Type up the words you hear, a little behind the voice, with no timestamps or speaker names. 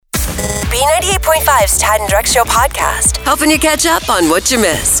B98.5's Tad and Drex Show podcast, helping you catch up on what you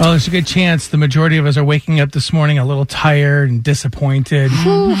missed. Oh, there's a good chance the majority of us are waking up this morning a little tired and disappointed.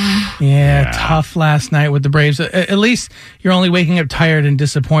 Yeah, tough last night with the Braves. At least you're only waking up tired and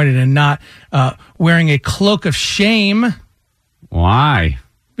disappointed and not wearing a cloak of shame. Why?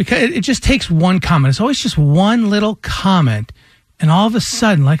 Because it just takes one comment. It's always just one little comment. And all of a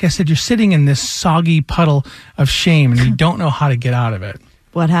sudden, like I said, you're sitting in this soggy puddle of shame and you don't know how to get out of it.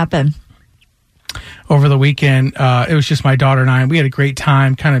 What happened? Over the weekend, it was just my daughter and I, and we had a great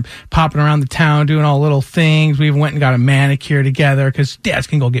time kind of popping around the town, doing all little things. We even went and got a manicure together because dads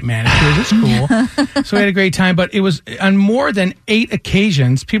can go get manicures. It's cool. So we had a great time. But it was on more than 8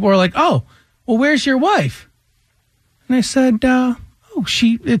 occasions, people were like, oh, well, where's your wife? And I said,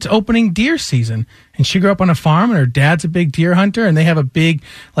 it's opening deer season. And she grew up on a farm, and her dad's a big deer hunter, and they have a big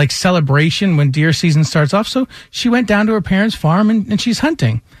celebration when deer season starts off. So she went down to her parents' farm, and she's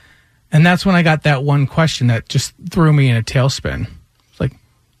hunting. And that's when I got that one question that just threw me in a tailspin. It's like,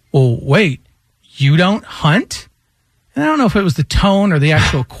 well, wait, you don't hunt? And I don't know if it was the tone or the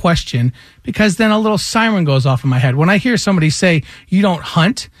actual question, because then a little siren goes off in my head. When I hear somebody say, you don't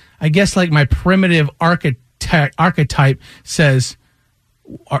hunt, I guess my primitive archetype says,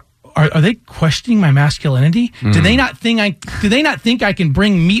 are they questioning my masculinity? Do they not think I can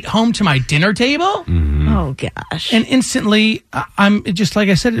bring meat home to my dinner table? Mm-hmm. Oh gosh! And instantly, I'm just like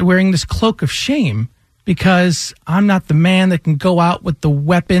I said, wearing this cloak of shame because I'm not the man that can go out with the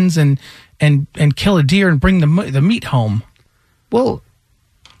weapons and kill a deer and bring the meat home. Well,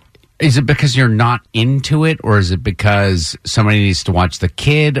 is it because you're not into it, or is it because somebody needs to watch the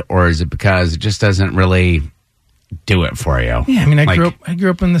kid, or is it because it just doesn't really do it for you? Yeah, I mean, I grew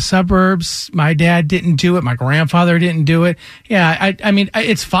up in the suburbs. My dad didn't do it. My grandfather didn't do it. Yeah, I mean,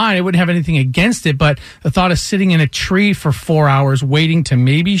 it's fine. I wouldn't have anything against it, but the thought of sitting in a tree for 4 hours waiting to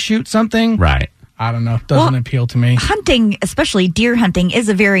maybe shoot something, right? I don't know. Doesn't appeal to me. Hunting, especially deer hunting, is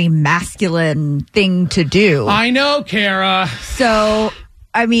a very masculine thing to do. I know, Kara. So,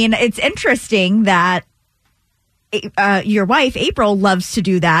 I mean, it's interesting that your wife, April, loves to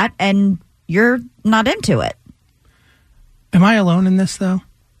do that, and you're not into it. Am I alone in this, though?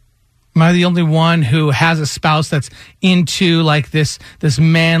 Am I the only one who has a spouse that's into this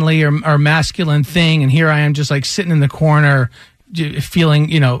manly or masculine thing, and here I am just sitting in the corner feeling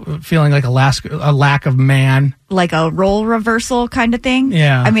like a lack of man? Like a role reversal kind of thing?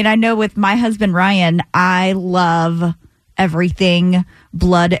 Yeah. I mean, I know with my husband, Ryan, I love everything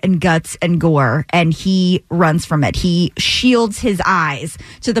blood and guts and gore, and he runs from it. He shields his eyes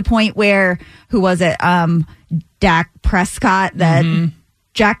to the point where, who was it? Dak Prescott that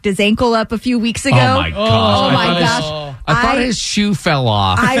jacked his ankle up a few weeks ago. Oh my gosh. Oh my gosh. I thought his shoe fell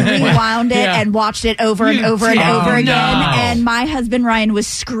off. I rewound it and watched it over and over and over again. No. And my husband Ryan was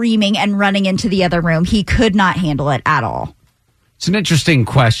screaming and running into the other room. He could not handle it at all. It's an interesting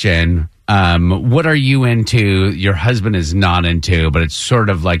question. What are you into? Your husband is not into, but it sort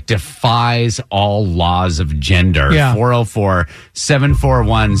of defies all laws of gender. Yeah.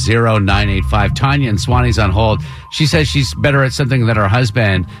 404-741-0985. Tanya and Swanee's on hold. She says she's better at something than her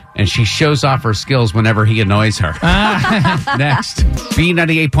husband, and she shows off her skills whenever he annoys her. Next,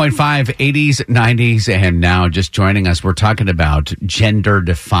 B98.5, 80s, 90s, and now just joining us, we're talking about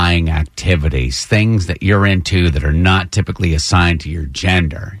gender-defying activities, things that you're into that are not typically assigned to your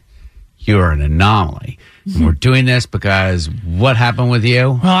gender. You're an anomaly. And we're doing this because what happened with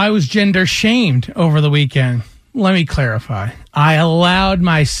you? Well, I was gender shamed over the weekend. Let me clarify. I allowed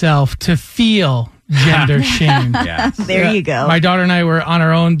myself to feel gender shamed. Yes. There you go. My daughter and I were on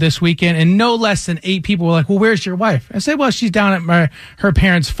our own this weekend, and no less than 8 people were like, well, where's your wife? I said, well, she's down at her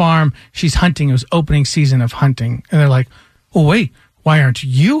parents' farm. She's hunting. It was opening season of hunting. And they're like, well, wait, why aren't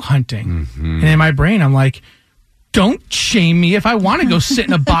you hunting? And in my brain, I'm like, don't shame me. If I want to go sit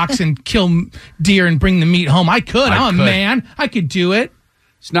in a box and kill deer and bring the meat home, I could. I'm a man. I could do it.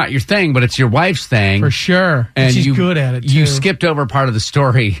 It's not your thing, but it's your wife's thing. For sure. And she's good at it, too. You skipped over part of the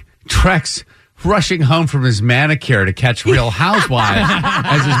story. Drex rushing home from his manicure to catch Real Housewives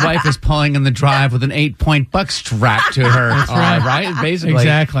as his wife is pulling in the drive with an 8-point buck strapped to her. That's right. Right? Basically.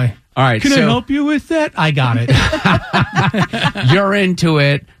 Exactly. All right. Can I help you with that? I got it. You're into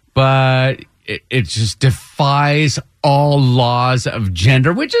it, but it just defies all laws of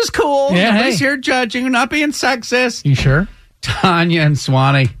gender, which is cool. Yeah, Nobody's here judging, not being sexist. You sure? Tanya and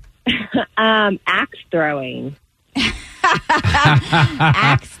Swanee. Axe throwing.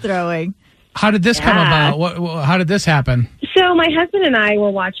 Axe throwing. How did this come about? How did this happen? So my husband and I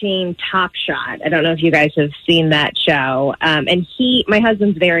were watching Top Shot. I don't know if you guys have seen that show. And my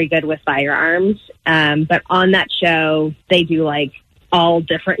husband's very good with firearms. But on that show, they do all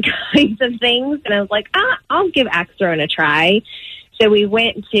different kinds of things. And I was like, I'll give axe throwing a try. So we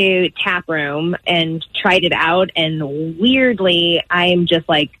went to Tap Room and tried it out. And weirdly, I am just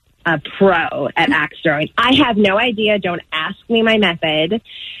like a pro at axe throwing. I have no idea. Don't ask me my method.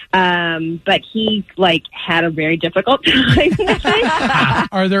 But he had a very difficult time with it.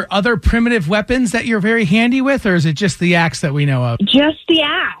 Are there other primitive weapons that you're very handy with, or is it just the axe that we know of? Just the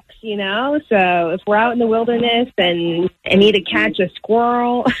axe. So if we're out in the wilderness and I need to catch a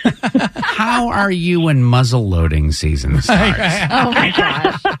squirrel. How are you when muzzle loading season starts? Oh, my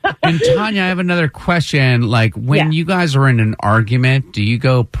gosh. And Tanya, I have another question. When you guys are in an argument, do you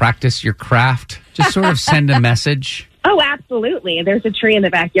go practice your craft? Just sort of send a message? Oh, absolutely. There's a tree in the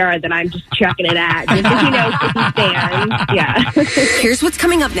backyard that I'm just chucking it at. Just if he knows if he stands. Yeah. Here's what's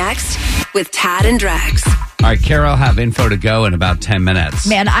coming up next with Tad and Drex. All right, Carol, have info to go in about 10 minutes.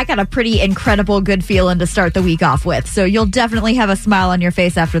 Man, I got a pretty incredible good feeling to start the week off with. So you'll definitely have a smile on your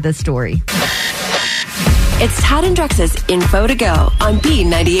face after this story. It's Tad and Drex's Info to Go on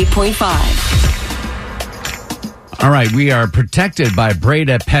B98.5. All right, we are protected by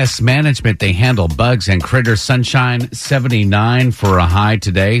Breda Pest Management. They handle bugs and critters. Sunshine, 79 for a high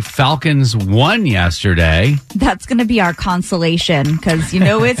today. Falcons won yesterday. That's going to be our consolation because,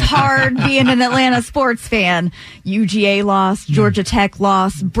 it's hard being an Atlanta sports fan. UGA lost, Georgia Tech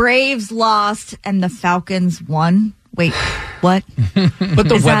lost, Braves lost, and the Falcons won. Wait, what? But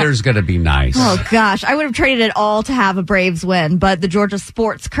the weather's going to be nice. Oh, gosh. I would have traded it all to have a Braves win, but the Georgia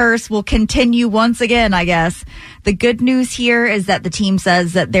sports curse will continue once again, I guess. The good news here is that the team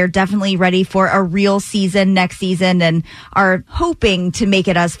says that they're definitely ready for a real season next season and are hoping to make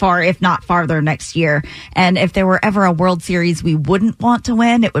it as far, if not farther, next year. And if there were ever a World Series we wouldn't want to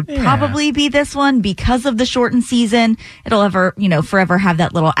win, it would probably be this one because of the shortened season. It'll forever have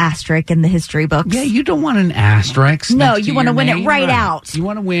that little asterisk in the history books. Yeah, you don't want an asterisk. No, you want to win it right out. You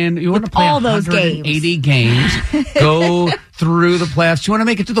want to win. You want to play all those 180 games. Go through the playoffs. You want to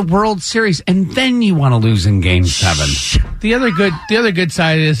make it to the World Series, and then you want to lose in Game 7. The other good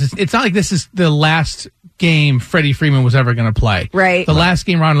side is it's not like this is the last game Freddie Freeman was ever going to play. Right. The last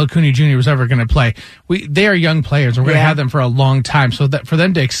game Ronald Acuna Jr. was ever going to play. They are young players. We're going to have them for a long time. So that for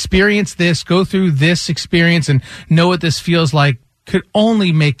them to experience this, go through this experience, and know what this feels like, could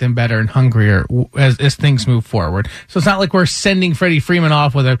only make them better and hungrier as things move forward. So it's not like we're sending Freddie Freeman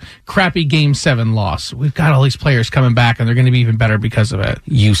off with a crappy Game 7 loss. We've got all these players coming back, and they're going to be even better because of it.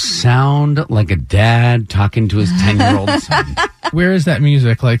 You sound like a dad talking to his 10-year-old son. Where is that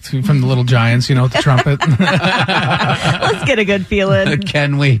music? From the Little Giants, with the trumpet? Let's get a good feeling.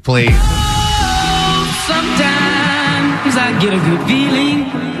 Can we, please? Sometimes I get a good feeling.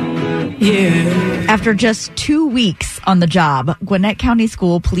 Yeah. After just 2 weeks on the job, Gwinnett County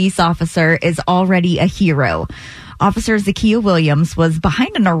School police officer is already a hero. Officer Zakiya Williams was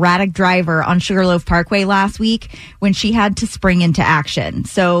behind an erratic driver on Sugarloaf Parkway last week when she had to spring into action.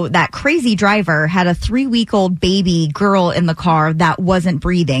 So that crazy driver had a 3-week-old baby girl in the car that wasn't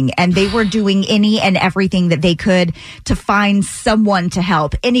breathing, and they were doing any and everything that they could to find someone to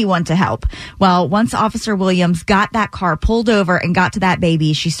help, anyone to help. Well, once Officer Williams got that car pulled over and got to that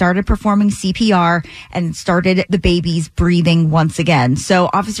baby, she started performing CPR and started the baby's breathing once again. So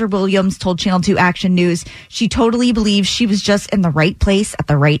Officer Williams told Channel 2 Action News she totally believes she was just in the right place at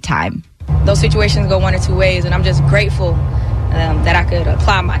the right time. Those situations go one or two ways, and I'm just grateful that I could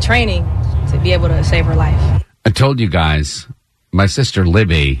apply my training to be able to save her life. I told you guys, my sister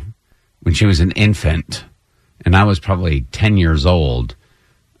Libby, when she was an infant, and I was probably 10 years old,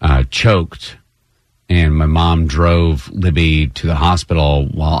 choked, and my mom drove Libby to the hospital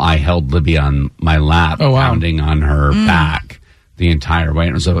while I held Libby on my lap, pounding on her back the entire way.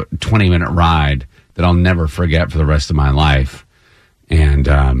 And it was a 20-minute ride that I'll never forget for the rest of my life. And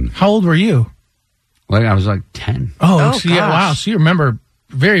how old were you? I was 10. Oh, so yeah, wow. So you remember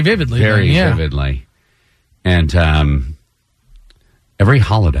very vividly. Very vividly. And every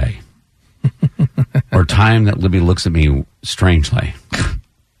holiday or time that Libby looks at me strangely,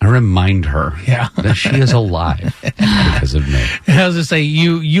 I remind her that she is alive because of me. I was to say,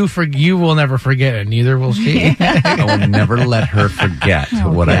 you will never forget it. Neither will she. I will never let her forget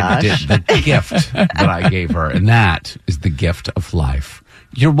I did, the gift that I gave her. And that is the gift of life.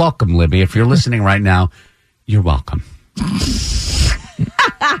 You're welcome, Libby. If you're listening right now, you're welcome.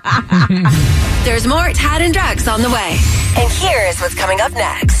 There's more Tad and Drex on the way. And here's what's coming up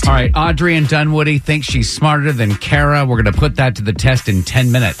next. All right, Audrey in Dunwoody thinks she's smarter than Kara. We're going to put that to the test in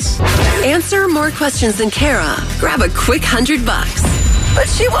 10 minutes. Answer more questions than Kara. Grab a quick $100. But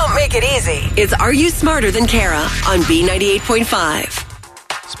she won't make it easy. It's Are You Smarter Than Kara on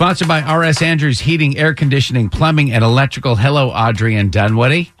B98.5. Sponsored by R.S. Andrews Heating, Air Conditioning, Plumbing, and Electrical. Hello, Audrey and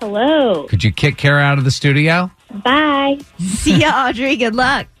Dunwoody. Hello. Could you kick Kara out of the studio? Bye. See ya, Audrey. Good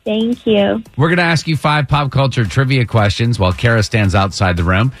luck. Thank you. We're going to ask you 5 pop culture trivia questions while Kara stands outside the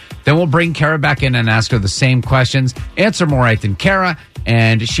room. Then we'll bring Kara back in and ask her the same questions. Answer more right than Kara,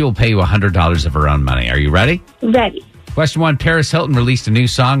 and she will pay you $100 of her own money. Are you ready? Ready. Question 1, Paris Hilton released a new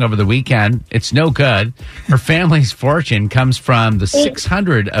song over the weekend. It's no good. Her family's fortune comes from the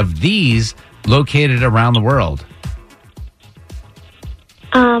 600 of these located around the world.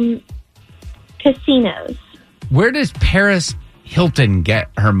 Casinos. Where does Paris Hilton get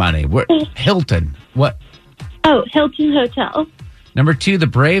her money? Where, Hilton. What? Oh, Hilton Hotel. Number 2, the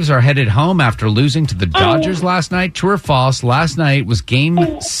Braves are headed home after losing to the Dodgers last night. True or false? Last night was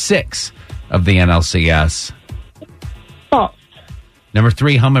game 6 of the NLCS. False. Number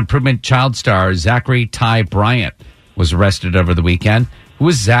 3, Home Improvement child star Zachary Ty Bryant was arrested over the weekend. Who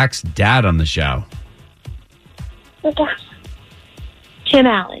was Zach's dad on the show? Tim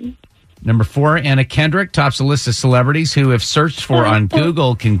Allen. Number 4, Anna Kendrick tops a list of celebrities who, if searched for on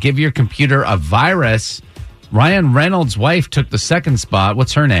Google, can give your computer a virus. Ryan Reynolds' wife took the second spot.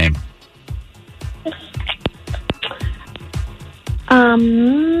 What's her name?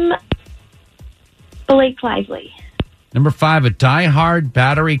 Blake Lively. Number 5, a Die Hard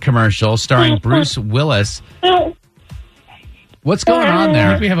battery commercial starring Bruce Willis. What's going on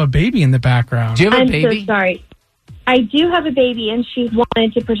there? We have a baby in the background. Do you have a I'm baby? so sorry. I do have a baby, and she's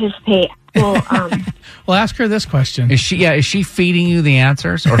wanted to participate. Well, Well, ask her this question. Is she feeding you the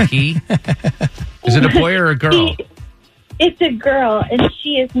answers, or he? Is it a boy or a girl? It's a girl, and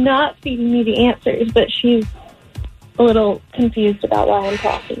she is not feeding me the answers, but she's a little confused about why I'm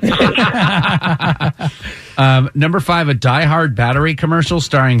talking. Number 5, a Die Hard battery commercial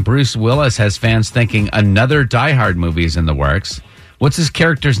starring Bruce Willis has fans thinking another Die Hard movie is in the works. What's his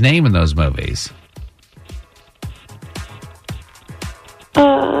character's name in those movies?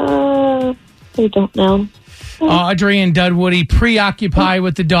 I don't know. Audrey and Dunwoody preoccupied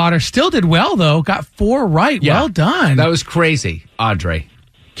with the daughter. Still did well, though. Got 4 right. Yeah. Well done. That was crazy, Audrey.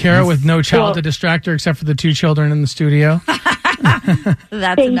 Kara with no child to distract her except for the 2 children in the studio. That's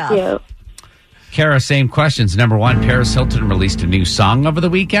Thank enough. you. Kara, same questions. Number 1, Paris Hilton released a new song over the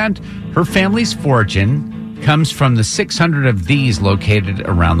weekend. Her family's fortune comes from the 600 of these located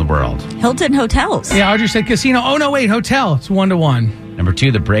around the world. Hilton Hotels. Yeah, Audrey said casino. Oh, no, wait, hotel. It's 1-1. Number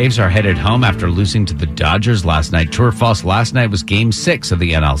 2, the Braves are headed home after losing to the Dodgers last night. True or false? Last night was game 6 of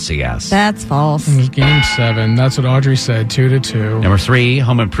the NLCS. That's false. It was game 7. That's what Audrey said, 2-2. Number 3,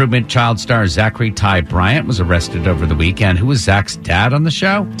 Home Improvement child star Zachary Ty Bryant was arrested over the weekend. Who was Zach's dad on the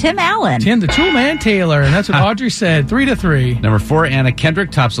show? Tim Allen. Tim, the tool man Taylor. And that's what Audrey said, 3-3. Number 4, Anna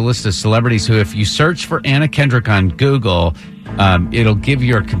Kendrick tops a list of celebrities who, if you search for Anna Kendrick on Google, it'll give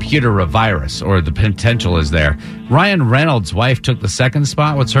your computer a virus, or the potential is there. Ryan Reynolds' wife took the second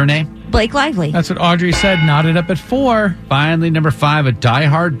spot. What's her name? Blake Lively. That's what Audrey said, knotted up at 4. Finally, number 5, a Die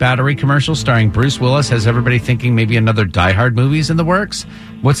Hard battery commercial starring Bruce Willis has everybody thinking maybe another Die Hard movie's in the works.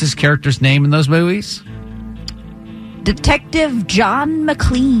 What's his character's name in those movies? Detective John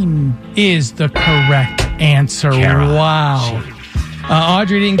McClane. Is the correct answer. Kara. Wow.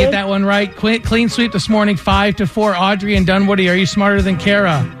 Audrey didn't get that one right. Clean sweep this morning, 5-4. Audrey and Dunwoody, are you smarter than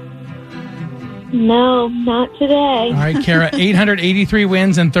Kara? No, not today. All right, Kara, 883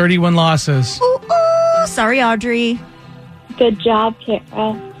 wins and 31 losses. Ooh, ooh. Sorry, Audrey. Good job,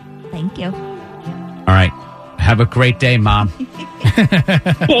 Kara. Thank you. All right. Have a great day, Mom.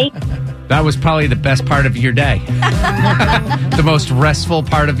 Thank That was probably the best part of your day. The most restful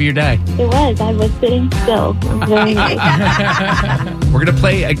part of your day. It was. I was sitting still. I'm very nice. We're going to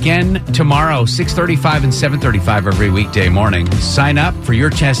play again tomorrow, 6:35 and 7:35 every weekday morning. Sign up for your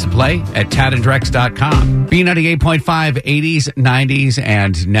chance to play at tadandrex.com. B98.5, 80s, 90s,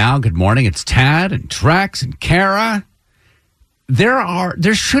 and now, good morning. It's Tad and Drex and Kara.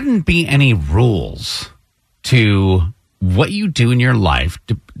 There shouldn't be any rules to what you do in your life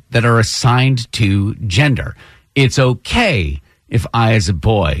that are assigned to gender. It's okay if I, as a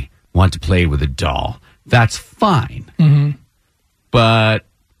boy, want to play with a doll. That's fine. Mm-hmm. But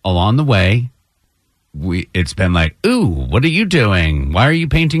along the way, it's been like, ooh, what are you doing? Why are you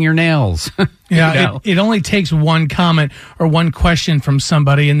painting your nails? Yeah, You know? it only takes one comment or one question from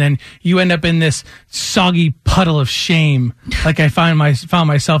somebody, and then you end up in this soggy puddle of shame. Like I found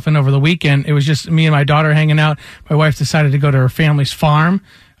myself in over the weekend. It was just me and my daughter hanging out. My wife decided to go to her family's farm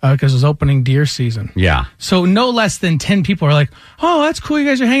because it was opening deer season. Yeah. So no less than 10 people are like, oh, that's cool. You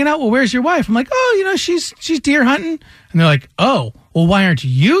guys are hanging out. Well, where's your wife? I'm like, oh, she's deer hunting. And they're like, oh, well, why aren't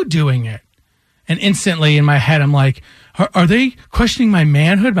you doing it? And instantly in my head, I'm like, Are they questioning my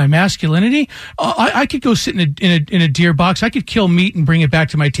manhood, my masculinity? I could go sit in a deer box. I could kill meat and bring it back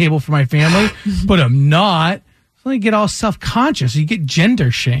to my table for my family, but I'm not. So you get all self-conscious. You get gender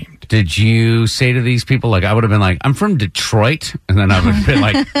shamed. Did you say to these people, like, I would have been like, I'm from Detroit, and then I would have been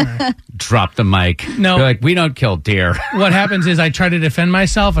like, drop the mic. No. Be like, we don't kill deer. What happens is I try to defend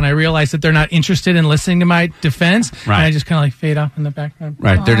myself, and I realize that they're not interested in listening to my defense, Right. and I just kind of like fade off in the background.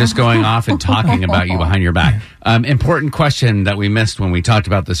 Right. They're just going off and talking about you behind your back. Important question that we missed when we talked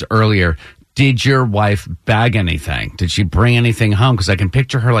about this earlier. Did your wife bag anything? Did she bring anything home? Because I can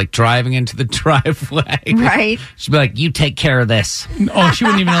picture her like driving into the driveway. Right. She'd be like, you take care of this. Oh, she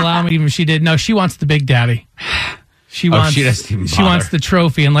wouldn't even allow me, even if she did. No, she wants the big daddy. She wants. She doesn't even She bother. wants the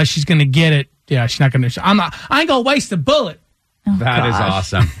trophy unless she's going to get it. Yeah, she's not going to. I ain't going to waste a bullet. That is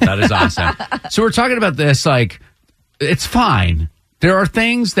awesome. That is awesome. So we're talking about this, like, it's fine. There are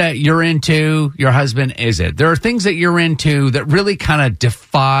things that you're into, your husband isn't. There are things that you're into that really kind of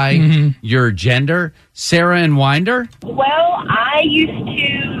defy your gender. Sarah and Winder? Well, I used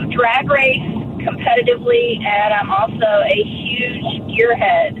to drag race competitively, and I'm also a huge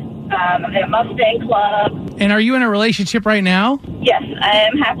gearhead. I'm in a Mustang club. And are you in a relationship right now? Yes, I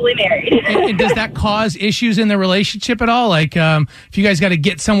am happily married. And does that cause issues in the relationship at all? Like, if you guys got to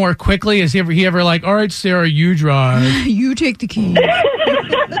get somewhere quickly, is he ever like, all right, Sarah, you drive? You take the key.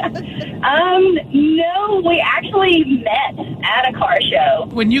 No, we actually met at a car show.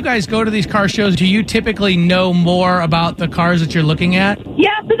 When you guys go to these car shows, do you typically know more about the cars that you're looking at?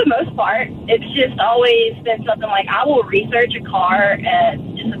 Yeah, for the most part. It's just always been something like I will research a car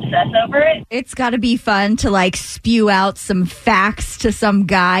and just obsess over it. It's got to be fun to like spew out some facts to some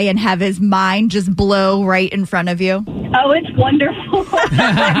guy and have his mind just blow right in front of you. Oh, it's wonderful. It's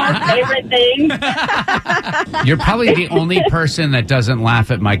my favorite thing. You're probably the only person that doesn't laugh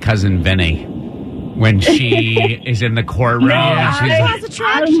at my cousin Vinny when she is in the courtroom. No, and she's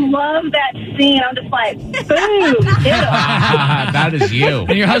I love that scene. I'm just like, boom, hit him. that is you.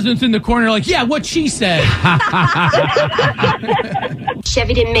 And your husband's in the corner like, yeah, what she said.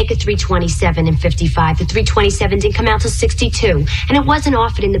 Chevy didn't make a 327 in 55. The 327 didn't come out till 62. And it wasn't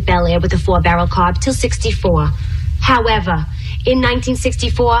offered in the Bel Air with a 4-barrel carb till 64. However, in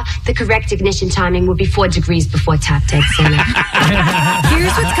 1964, the correct ignition timing would be 4 degrees before top dead center.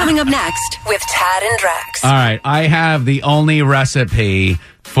 Here's what's coming up next with Tad and Drex. All right, I have the only recipe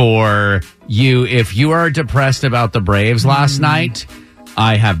for you. If you are depressed about the Braves last night,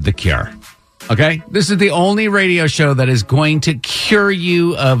 I have the cure. Okay? This is the only radio show that is going to cure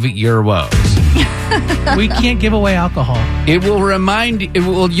you of your woes. We can't give away alcohol. It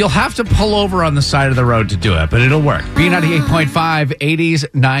will you'll have to pull over on the side of the road to do it, but it'll work. B98.5, 80s,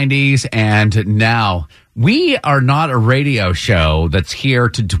 90s, and now. We are not a radio show that's here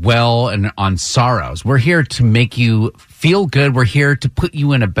to dwell on sorrows. We're here to make you feel good. We're here to put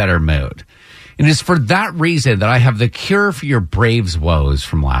you in a better mood. And it's for that reason that I have the cure for your Braves woes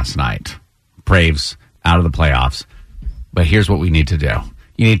from last night. Braves out of the playoffs. But here's what we need to do.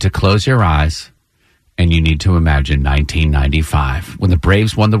 You need to close your eyes. And you need to imagine 1995. When the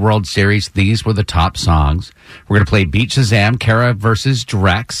Braves won the World Series, these were the top songs. We're going to play Beat Shazam, Kara versus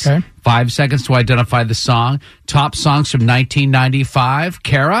Drex. Okay. 5 seconds to identify the song. Top songs from 1995.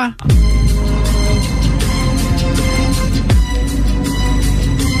 Kara?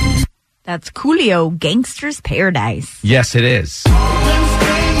 That's Coolio, Gangster's Paradise. Yes, it is.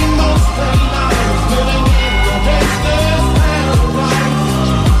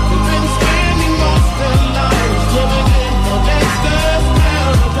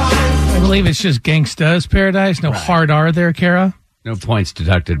 I believe it's just Gangsta's Paradise. No hard R there, Kara. No points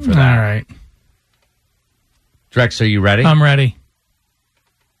deducted for All that. right. Drex, are you ready? I'm ready.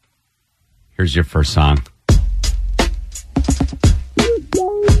 Here's your first song.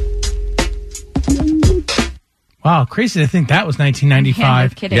 Wow, crazy to think that was 1995. Yeah, no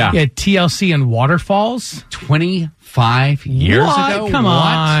kidding. Yeah. You had TLC and Waterfalls. 25 years What? ago? Come What?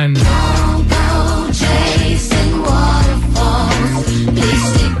 on.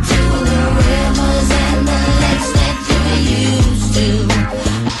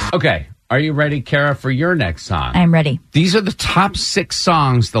 Okay. Are you ready, Kara, for your next song? I'm ready. These are the top 6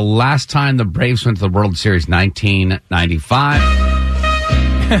 songs the last time the Braves went to the World Series, 1995.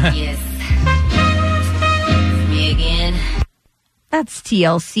 Yes. Me again. That's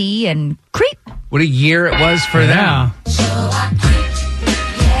TLC and Creep. What a year it was for them.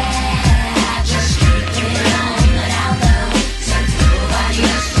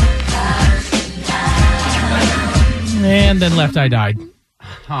 And then Left Eye Died.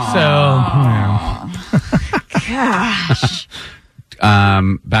 So, Gosh.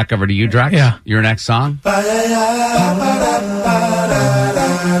 Back over to you, Drex. Yeah. Your next song?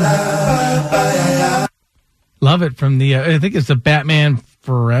 Love it from the, I think it's the Batman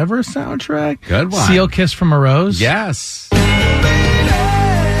Forever soundtrack. Good one. Seal Kiss from a Rose. Yes.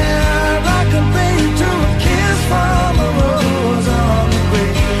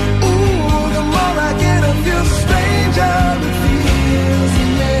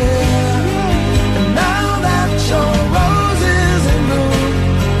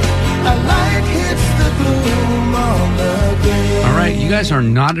 You guys are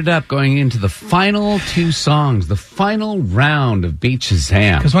knotted up going into the final two songs, the final round of Beat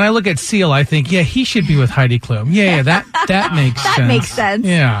Shazam. Because when I look at Seal, I think, yeah, he should be with Heidi Klum. Yeah, that makes sense. That makes sense.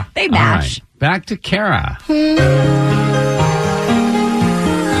 Yeah. They match. Right, back to Kara.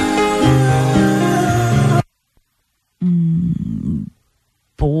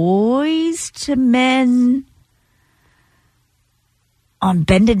 Boys to Men on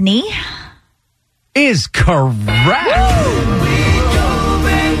Bended Knee is correct.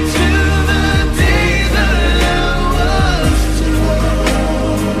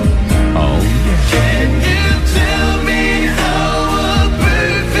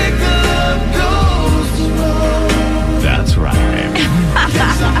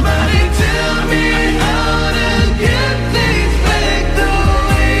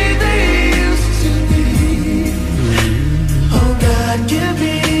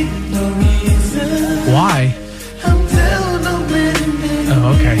 Why?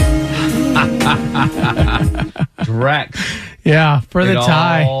 Oh, okay. Drex. Yeah, for the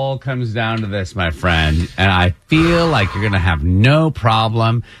tie. It all comes down to this, my friend. And I feel like you're going to have no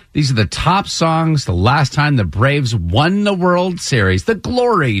problem. These are the top songs the last time the Braves won the World Series, the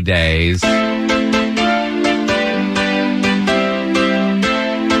glory days.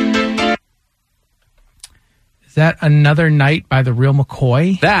 Is that Another Night by The Real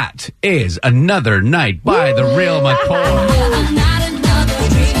McCoy? That is Another Night by The Real McCoy.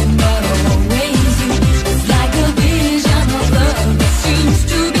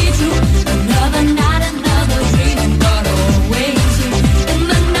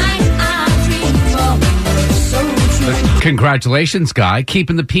 Congratulations, Guy.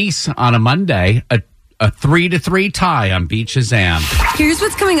 Keeping the peace on a Monday. A 3-3 tie on Beat Shazam. Here's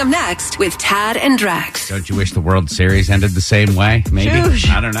what's coming up next with Tad and Drex. Don't you wish the World Series ended the same way? Maybe. Shoosh.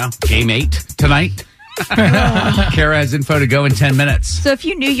 I don't know. Game 8 tonight. Kara has info to go in 10 minutes. So if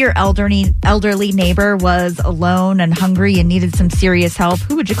you knew your elderly neighbor was alone and hungry and needed some serious help,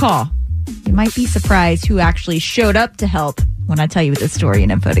 who would you call? You might be surprised who actually showed up to help when I tell you this story in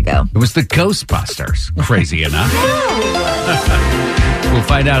info to go. It was the Ghostbusters. Crazy enough. We'll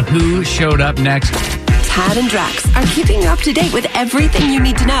find out who showed up next. Tad and Drex are keeping you up to date with everything you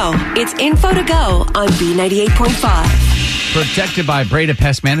need to know. It's info to go on B98.5. Protected by Breda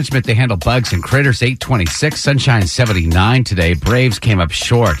Pest Management, they handle bugs and critters. 826, sunshine 79 today. Braves came up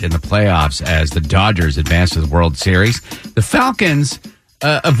short in the playoffs as the Dodgers advanced to the World Series. The Falcons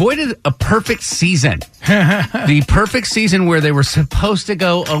avoided a perfect season. The perfect season where they were supposed to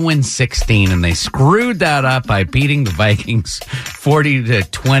go 0-16, and they screwed that up by beating the Vikings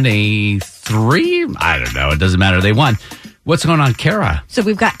 40-23. I don't know. It doesn't matter. They won. What's going on, Kara? So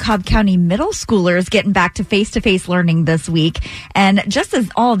we've got Cobb County middle schoolers getting back to face-to-face learning this week. And just as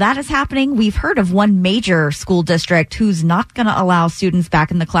all that is happening, we've heard of one major school district who's not going to allow students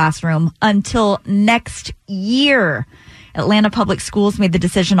back in the classroom until next year. Atlanta Public Schools made the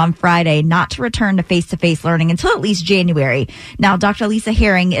decision on Friday not to return to face-to-face learning until at least January. Now, Dr. Lisa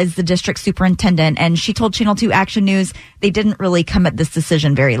Herring is the district superintendent, and she told Channel 2 Action News they didn't really come at this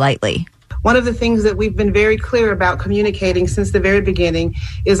decision very lightly. One of the things that we've been very clear about communicating since the very beginning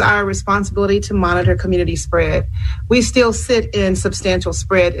is our responsibility to monitor community spread. We still sit in substantial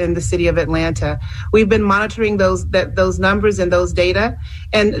spread in the city of Atlanta. We've been monitoring those numbers and those data.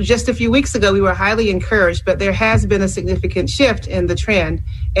 And just a few weeks ago, we were highly encouraged, but there has been a significant shift in the trend,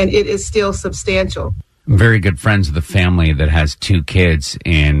 and it is still substantial. I'm very good friends with a family that has 2 kids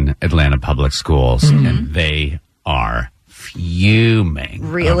in Atlanta Public Schools, and they are fuming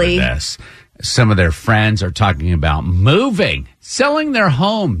really over this. Some of their friends are talking about moving, selling their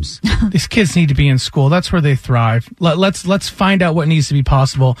homes. These kids need to be in school. That's where they thrive. Let's find out what needs to be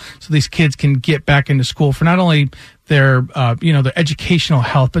possible so these kids can get back into school for not only their their educational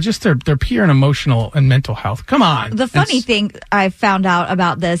health, but just their peer and emotional and mental health. Come on. The funny thing I found out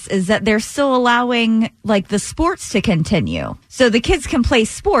about this is that they're still allowing like the sports to continue. So the kids can play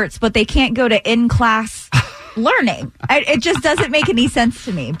sports, but they can't go to in-class learning. It just doesn't make any sense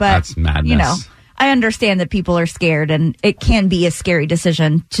to me. But that's madness. I understand that people are scared, and it can be a scary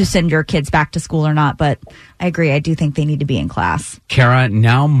decision to send your kids back to school or not, but I agree. I do think they need to be in class. Kara,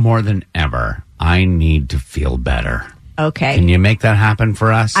 now more than ever, I need to feel better. Okay. Can you make that happen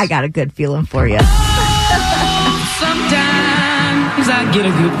for us? I got a good feeling for you. Sometimes I get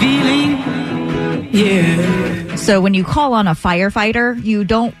a good feeling. Yeah. So when you call on a firefighter, you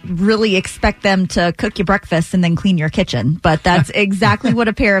don't really expect them to cook you breakfast and then clean your kitchen. But that's exactly what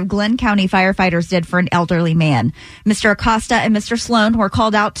a pair of Glenn County firefighters did for an elderly man. Mr. Acosta and Mr. Sloan were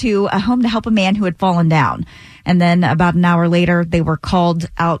called out to a home to help a man who had fallen down. And then about an hour later, they were called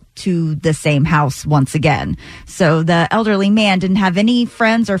out to the same house once again. So the elderly man didn't have any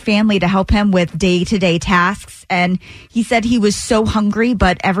friends or family to help him with day-to-day tasks. And he said he was so hungry,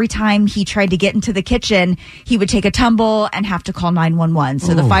 but every time he tried to get into the kitchen, he would take a tumble and have to call 911.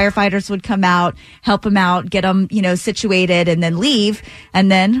 So the firefighters would come out, help him out, get him, situated, and then leave.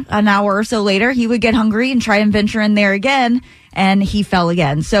 And then an hour or so later, he would get hungry and try and venture in there again. And he fell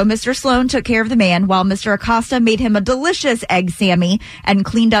again. So Mr. Sloan took care of the man while Mr. Acosta made him a delicious egg Sammy and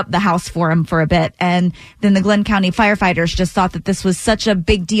cleaned up the house for him for a bit. And then the Glenn County firefighters just thought that this was such a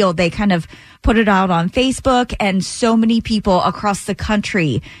big deal. They kind of put it out on Facebook, and so many people across the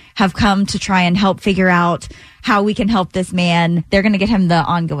country have come to try and help figure out how we can help this man. They're going to get him the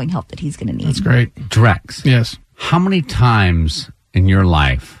ongoing help that he's going to need. That's great. Drex. Yes. How many times in your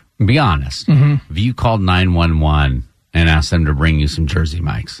life, be honest, have you called 911 and asked them to bring you some Jersey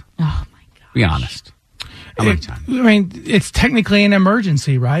Mikes? Oh, my God. Be honest. How many times? I mean, it's technically an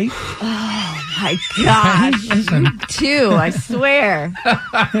emergency, right? Oh, my gosh. You too, I swear.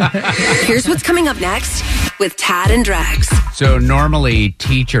 Here's what's coming up next with Tad and Drex. So normally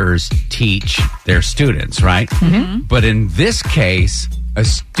teachers teach their students, right? Mm-hmm. But in this case, a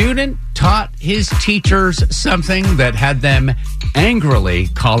student taught his teachers something that had them angrily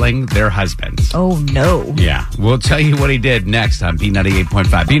calling their husbands. Oh, no. Yeah. We'll tell you what he did next on B98.5.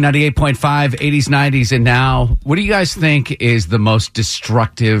 B98.5, 80s, 90s, and now. What do you guys think is the most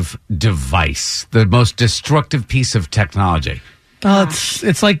destructive device, the most destructive piece of technology? Well,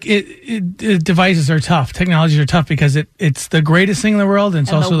 it's like devices are tough. Technologies are tough because it's the greatest thing in the world, and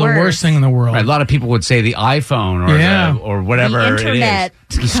it's also the worst thing in the world. Right, a lot of people would say the iPhone or whatever the internet.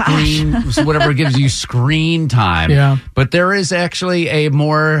 it is. The screen, whatever gives you screen time. Yeah. But there is actually a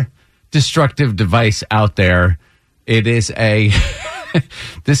more destructive device out there. It is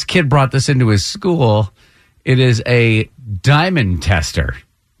this kid brought this into his school. It is a diamond tester.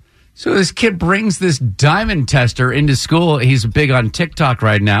 So this kid brings this diamond tester into school. He's big on TikTok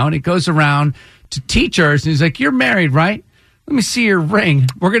right now, and he goes around to teachers, and he's like, "You're married, right? Let me see your ring.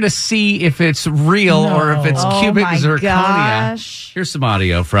 We're going to see if it's real or if it's cubic zirconia." Gosh. Here's some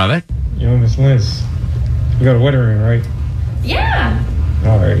audio from it. Yo, Miss Liz, you got a wedding ring, right? Yeah.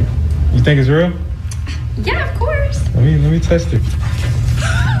 All right. You think it's real? Yeah, of course. Let me test it.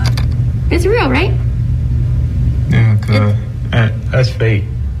 It's real, right? Yeah, that's fake.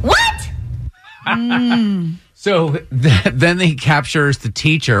 What? So then he captures the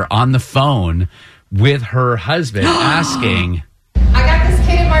teacher on the phone with her husband asking, I got this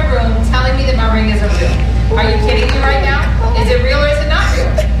kid in my room telling me that my ring isn't real. Are you kidding me right now? Is it real or is it not real?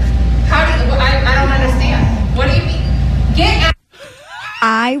 I don't understand. What do you mean? Get out.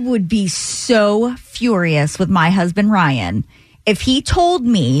 I would be so furious with my husband, Ryan, if he told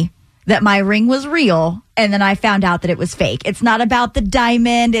me that my ring was real and then I found out that it was fake. It's not about the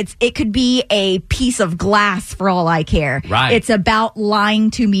diamond. It could be a piece of glass for all I care. Right. It's about lying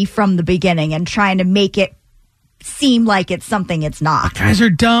to me from the beginning and trying to make it seem like it's something it's not. Guys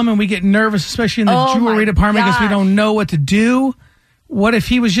are dumb, and we get nervous, especially in the jewelry department, because we don't know what to do. What if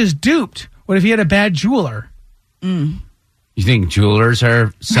he was just duped? What if he had a bad jeweler? You think jewelers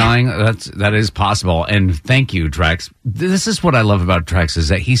are selling? That is possible. And thank you, Drex. This is what I love about Drex, is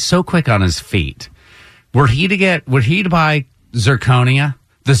that he's so quick on his feet. Were he to buy zirconia,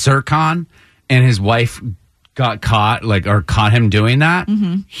 the zircon, and his wife got caught him doing that,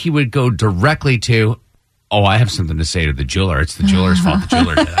 he would go directly to, I have something to say to the jeweler. It's the jeweler's fault. The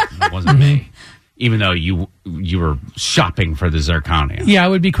jeweler did it. It wasn't me. Even though you were shopping for the zirconia. Yeah, I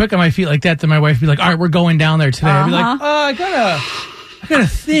would be quick on my feet like that. Then my wife would be like, "All right, we're going down there today." I'd be like, I got a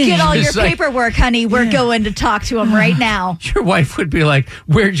thing. Get all your paperwork, honey. We're going to talk to him right now. Your wife would be like,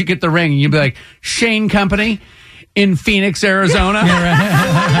 "Where'd you get the ring?" And you'd be like, "Shane Company in Phoenix, Arizona."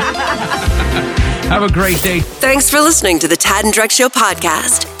 Have a great day. Thanks for listening to the Tad and Drex Show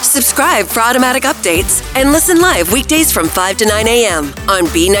podcast. Subscribe for automatic updates and listen live weekdays from 5 to 9 a.m. on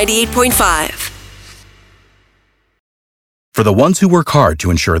B98.5. For the ones who work hard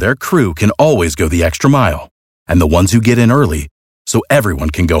to ensure their crew can always go the extra mile, and the ones who get in early so everyone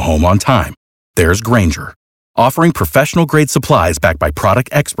can go home on time, there's Grainger, offering professional-grade supplies backed by product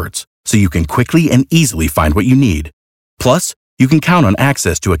experts so you can quickly and easily find what you need. Plus, you can count on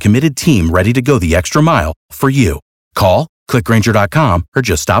access to a committed team ready to go the extra mile for you. Call, click Grainger.com, or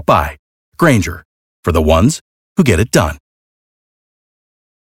just stop by. Grainger, for the ones who get it done.